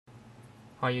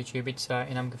Hi YouTube, it's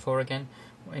Inam4 again.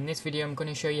 In this video I'm going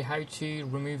to show you how to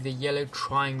remove the yellow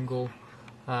triangle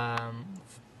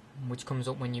which comes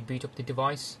up when you boot up the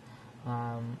device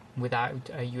without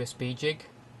a USB JIG.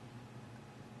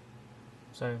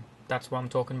 So that's what I'm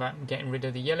talking about, getting rid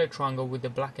of the yellow triangle with the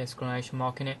black exclamation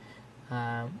mark in it.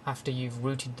 After you've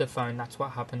rooted the phone, that's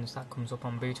what happens, that comes up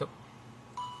on boot up.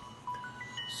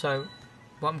 So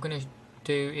what I'm going to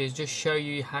do is just show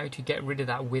you how to get rid of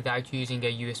that without using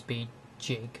a USB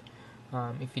JIG.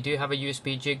 If you do have a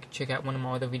USB JIG, check out one of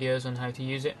my other videos on how to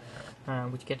use it,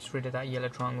 which gets rid of that yellow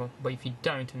triangle. But if you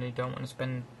don't, and you don't want to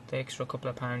spend the extra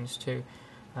couple of pounds to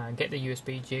get the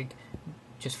USB JIG,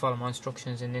 just follow my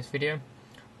instructions in this video.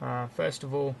 First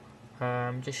of all,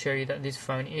 just show you that this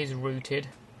phone is rooted.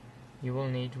 You will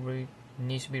need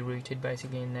needs to be rooted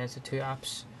basically, and there's the two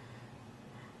apps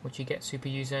which you get, Super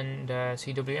User and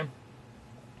CWM.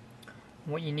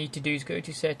 What you need to do is go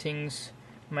to settings,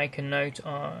 make a note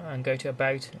and go to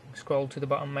about, scroll to the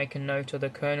bottom, make a note of the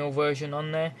kernel version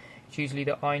on there. It's usually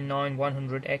the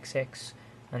i9-100XX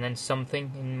and then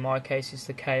something. In my case it's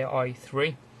the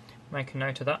KI3. Make a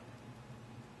note of that.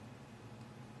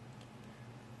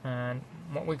 And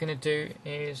what we're going to do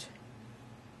is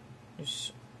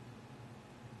just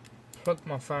plug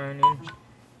my phone in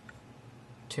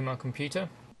to my computer.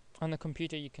 On the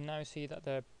computer you can now see that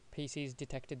the PC's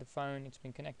detected the phone, it's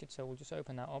been connected, so we'll just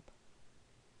open that up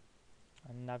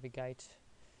and navigate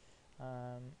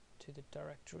to the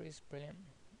directories. Brilliant.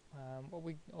 What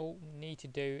we all need to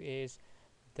do is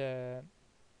the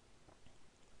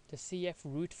CF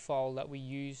root file that we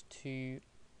use to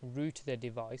root the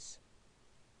device,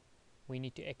 we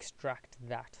need to extract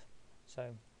that.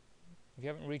 So if you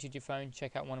haven't rooted your phone,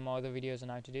 check out one of my other videos on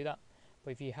how to do that.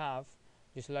 But if you have,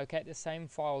 just locate the same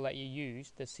file that you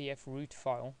used, the CF root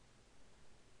file,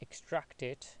 extract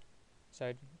it.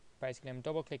 So basically I'm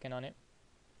double clicking on it,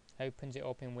 opens it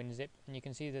up in WinZip, and you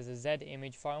can see there's a Z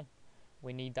image file.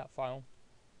 We need that file,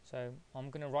 so I'm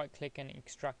going to right click and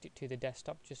extract it to the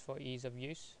desktop just for ease of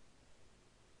use,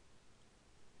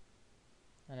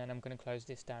 and then I'm going to close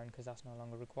this down because that's no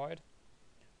longer required.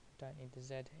 Don't need the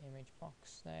Z image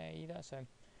box there either, so I'm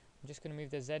just going to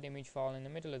move the Z image file in the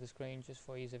middle of the screen just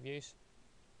for ease of use.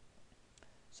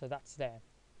 So that's there.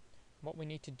 What we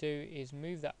need to do is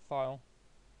move that file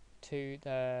to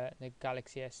the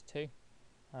Galaxy S2.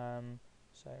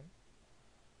 So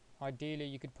ideally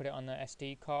you could put it on the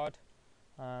SD card.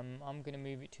 I'm going to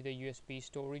move it to the USB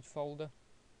storage folder.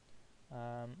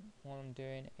 What I'm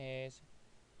doing is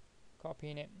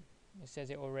copying it. It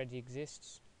says it already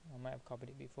exists. I might have copied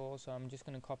it before, so I'm just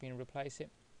going to copy and replace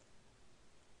it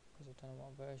because I don't know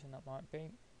what version that might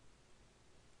be.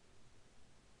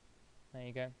 There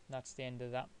you go, that's the end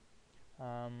of that.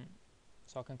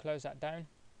 So I can close that down.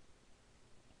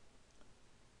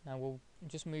 Now we'll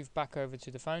just move back over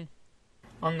to the phone.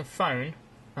 On the phone,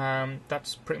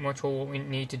 that's pretty much all we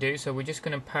need to do, so we're just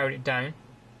going to power it down.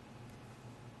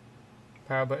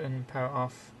 Power button, power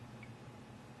off.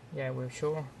 Yeah, we're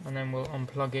sure. And then we'll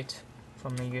unplug it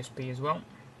from the USB as well.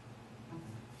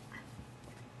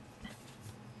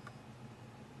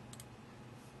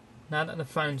 Now that the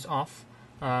phone's off,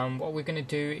 what we're going to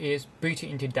do is boot it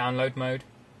into download mode.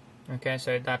 Okay,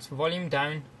 so that's volume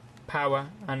down, power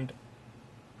and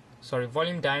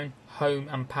volume down, home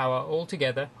and power all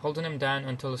together, holding them down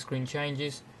until the screen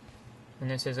changes. And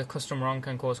then it says a custom ROM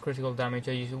can cause critical damage.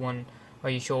 Are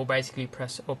you sure? Basically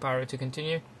press up arrow to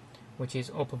continue, which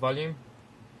is up volume.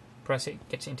 Press it,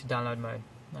 gets it into download mode.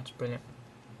 That's brilliant.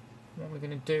 What we're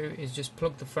going to do is just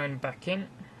plug the phone back in,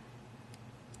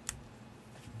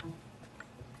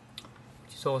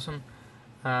 which is awesome.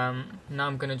 Now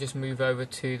I'm going to just move over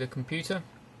to the computer.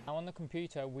 Now on the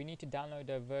computer we need to download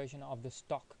a version of the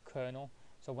stock kernel.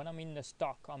 So when I'm in the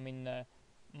stock, I'm in the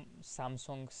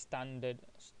Samsung standard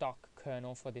stock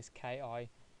kernel for this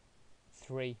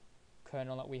KI3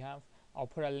 kernel that we have. I'll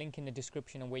put a link in the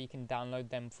description of where you can download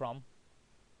them from.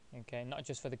 Okay, not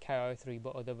just for the KI3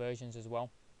 but other versions as well.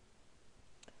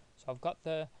 So I've got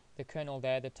the kernel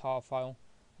there, the tar file.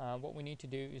 What we need to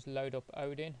do is load up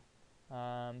Odin. So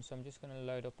I'm just going to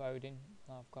load up Odin.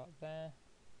 I've got there.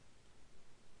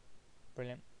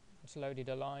 Brilliant. It's loaded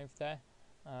alive there.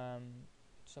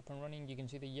 It's up and running. You can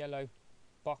see the yellow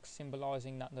box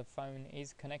symbolizing that the phone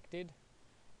is connected.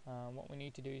 What we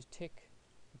need to do is tick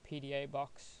the PDA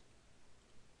box,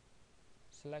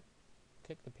 click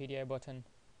the PDA button,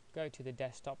 go to the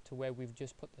desktop to where we've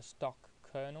just put the stock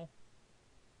kernel.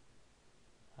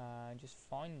 Just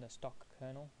find the stock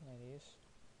kernel, there it is,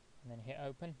 and then hit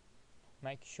open.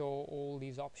 Make sure all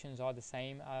these options are the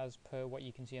same as per what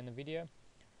you can see in the video.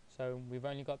 So we've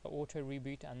only got the auto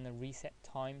reboot and the reset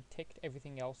time ticked,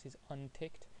 everything else is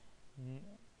unticked.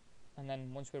 And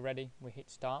then once we're ready, we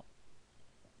hit start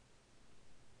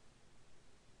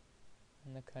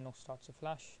and the kernel starts to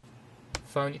flash. The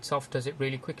phone itself does it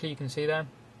really quickly, you can see there.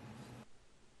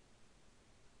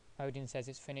 Odin says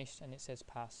it's finished and it says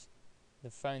pass. The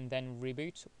phone then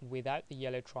reboots without the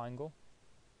yellow triangle.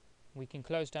 We can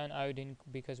close down Odin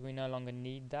because we no longer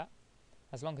need that.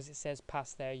 As long as it says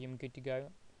pass there, you're good to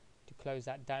go to close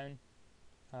that down.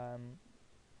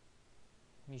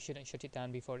 You shouldn't shut it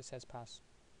down before it says pass.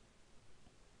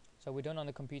 So we're done on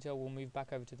the computer, we'll move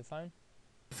back over to the phone.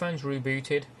 The phone's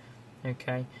rebooted.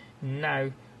 Okay, now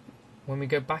when we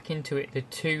go back into it, the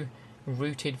two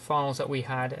rooted files that we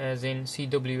had, as in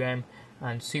CWM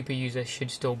and super user,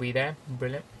 should still be there.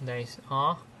 Brilliant, they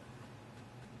are.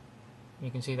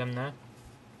 You can see them there.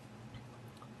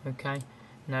 Okay,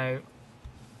 now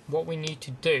what we need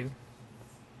to do,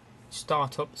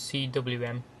 start up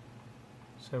CWM.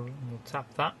 So we'll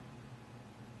tap that.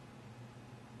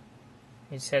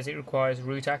 It says it requires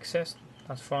root access.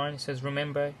 That's fine. It says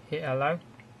remember, hit allow.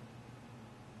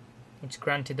 It's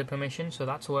granted the permission, so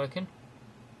that's working.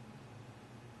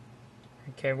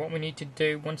 Okay, what we need to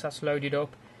do once that's loaded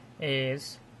up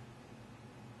is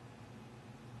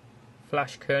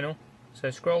flash kernel. So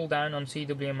scroll down on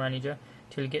CWM manager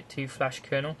till you get to flash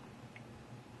kernel.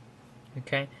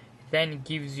 Okay, then it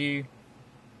gives you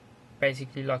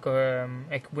basically like a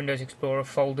Windows Explorer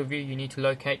folder view. You need to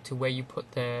locate to where you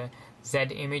put the Z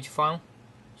image file.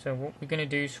 So what we're going to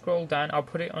do is scroll down. I'll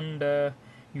put it under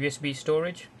USB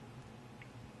storage.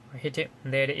 I hit it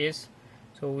and there it is.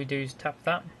 So all we do is tap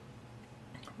that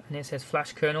and it says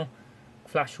flash kernel.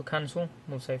 Flash or cancel.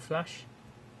 We'll say flash.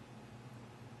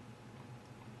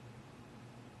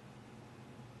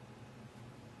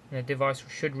 And the device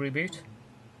should reboot.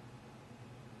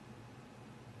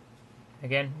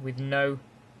 Again with no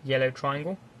yellow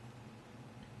triangle.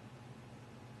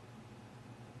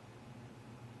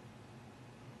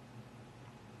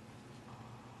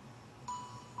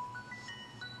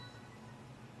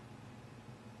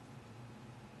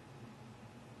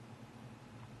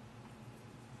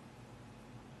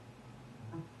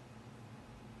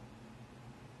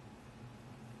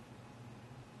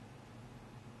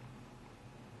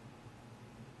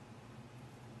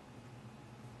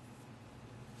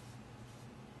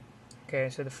 Okay,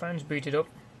 so the phone's booted up.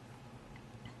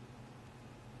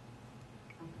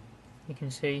 You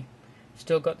can see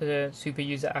still got the super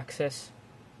user access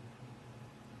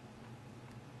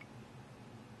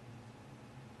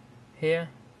here.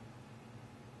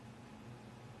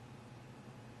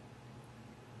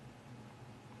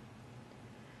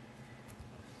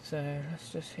 So let's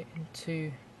just hit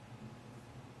into,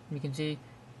 you can see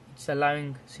it's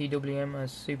allowing CWM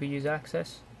as super user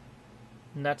access.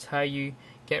 And that's how you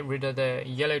get rid of the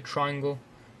yellow triangle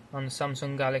on the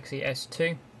Samsung Galaxy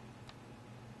S2.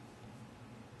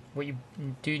 What you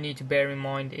do need to bear in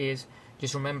mind is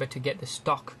just remember to get the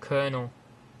stock kernel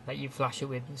that you flash it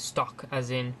with. Stock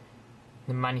as in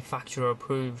the manufacturer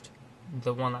approved,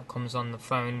 the one that comes on the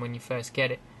phone when you first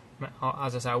get it.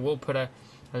 As I say, I will put a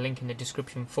link in the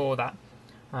description for that.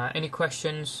 Any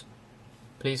questions,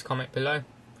 please comment below,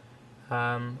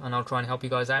 and I'll try and help you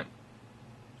guys out.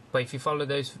 But if you follow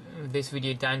this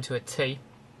video down to a T,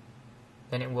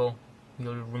 then you'll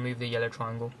remove the yellow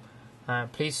triangle.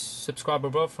 Please subscribe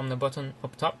above from the button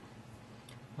up top.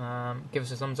 Give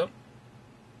us a thumbs up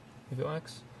if it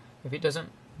works. If it doesn't,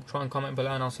 try and comment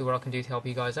below and I'll see what I can do to help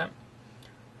you guys out.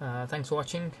 Thanks for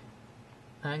watching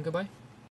and goodbye.